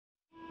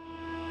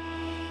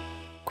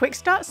Quick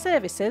Start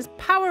services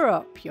power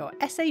up your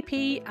SAP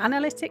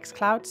Analytics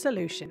Cloud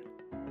Solution.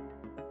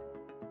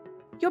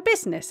 Your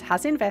business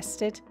has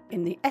invested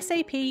in the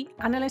SAP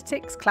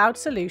Analytics Cloud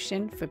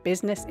Solution for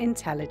business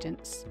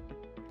intelligence,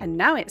 and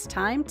now it's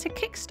time to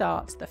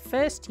kickstart the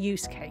first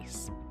use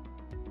case.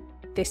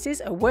 This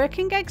is a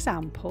working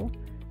example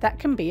that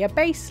can be a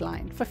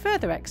baseline for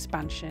further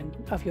expansion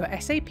of your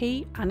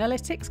SAP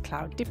Analytics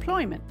Cloud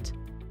deployment.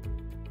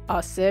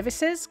 Our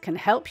services can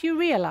help you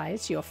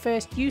realize your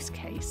first use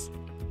case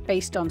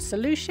based on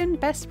solution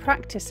best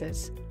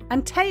practices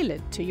and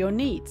tailored to your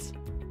needs.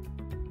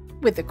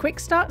 With the Quick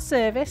Start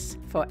service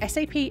for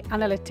SAP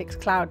Analytics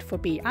Cloud for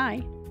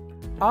BI,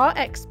 our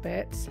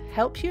experts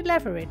help you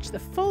leverage the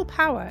full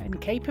power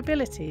and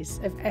capabilities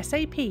of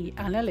SAP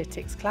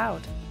Analytics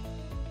Cloud.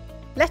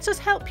 Let us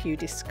help you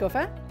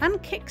discover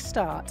and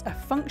kickstart a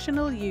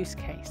functional use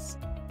case,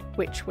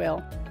 which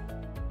will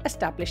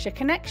establish a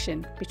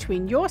connection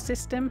between your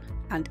system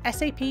and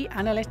SAP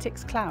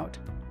Analytics Cloud,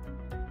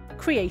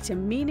 create a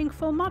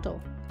meaningful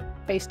model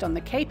based on the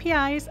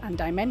KPIs and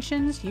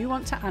dimensions you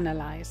want to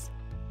analyze,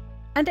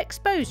 and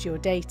expose your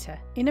data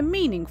in a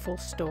meaningful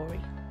story.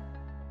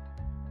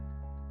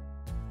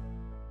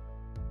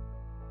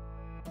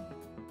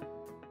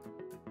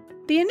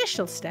 The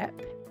initial step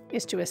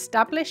is to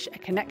establish a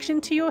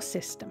connection to your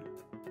system.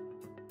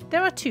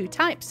 There are two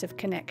types of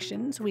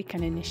connections we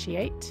can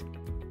initiate.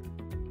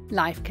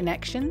 Live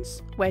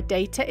connections, where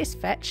data is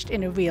fetched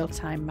in a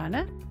real-time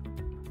manner,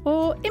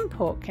 or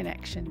import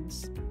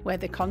connections, where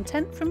the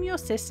content from your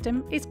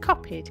system is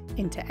copied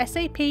into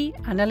SAP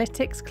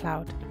Analytics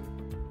Cloud.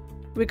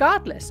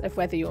 Regardless of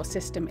whether your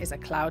system is a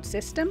cloud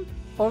system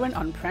or an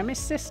on-premise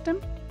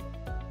system,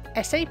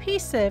 SAP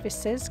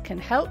services can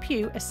help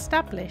you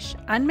establish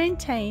and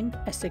maintain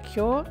a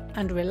secure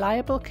and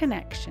reliable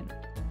connection.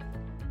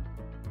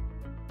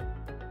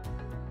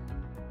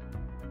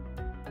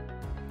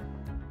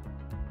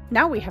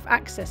 Now we have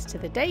access to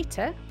the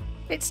data,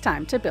 it's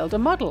time to build a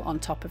model on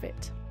top of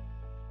it.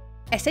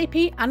 SAP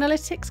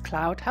Analytics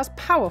Cloud has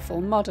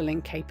powerful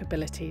modelling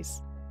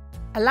capabilities,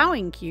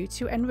 allowing you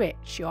to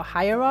enrich your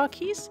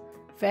hierarchies,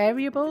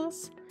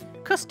 variables,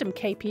 custom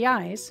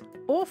KPIs,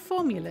 or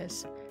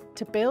formulas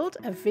to build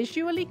a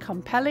visually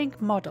compelling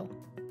model.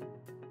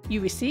 You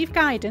receive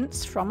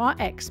guidance from our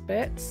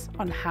experts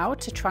on how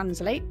to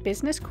translate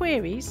business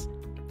queries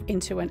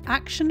into an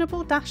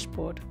actionable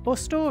dashboard or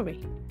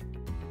story,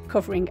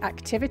 covering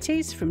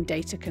activities from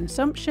data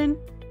consumption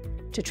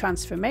to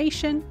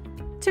transformation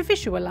to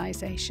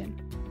visualization.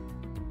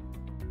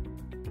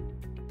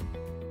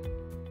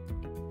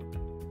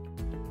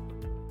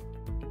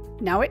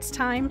 Now it's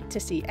time to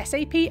see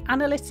SAP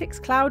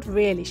Analytics Cloud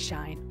really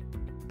shine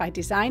by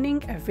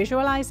designing a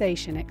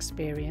visualization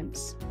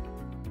experience.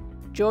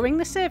 During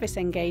the service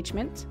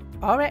engagement,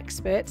 our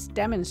experts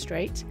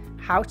demonstrate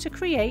how to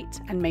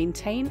create and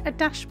maintain a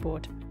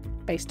dashboard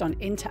based on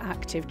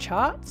interactive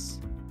charts,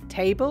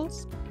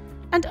 tables,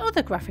 and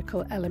other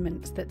graphical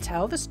elements that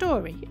tell the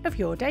story of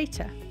your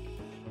data.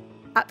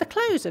 At the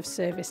close of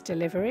service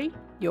delivery,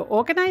 your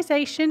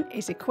organization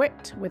is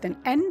equipped with an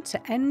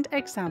end-to-end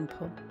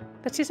example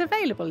that is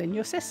available in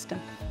your system.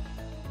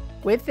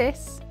 With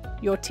this,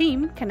 your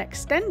team can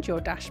extend your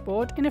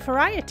dashboard in a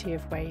variety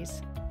of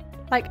ways,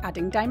 like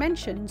adding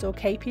dimensions or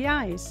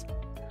KPIs,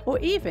 or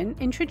even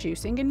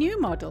introducing a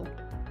new model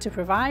to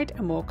provide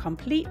a more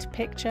complete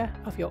picture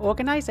of your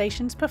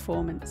organization's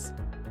performance.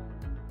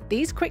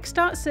 These Quick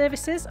Start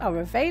services are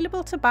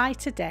available to buy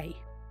today.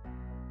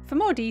 For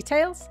more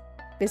details,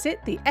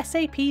 visit the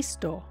SAP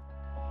Store.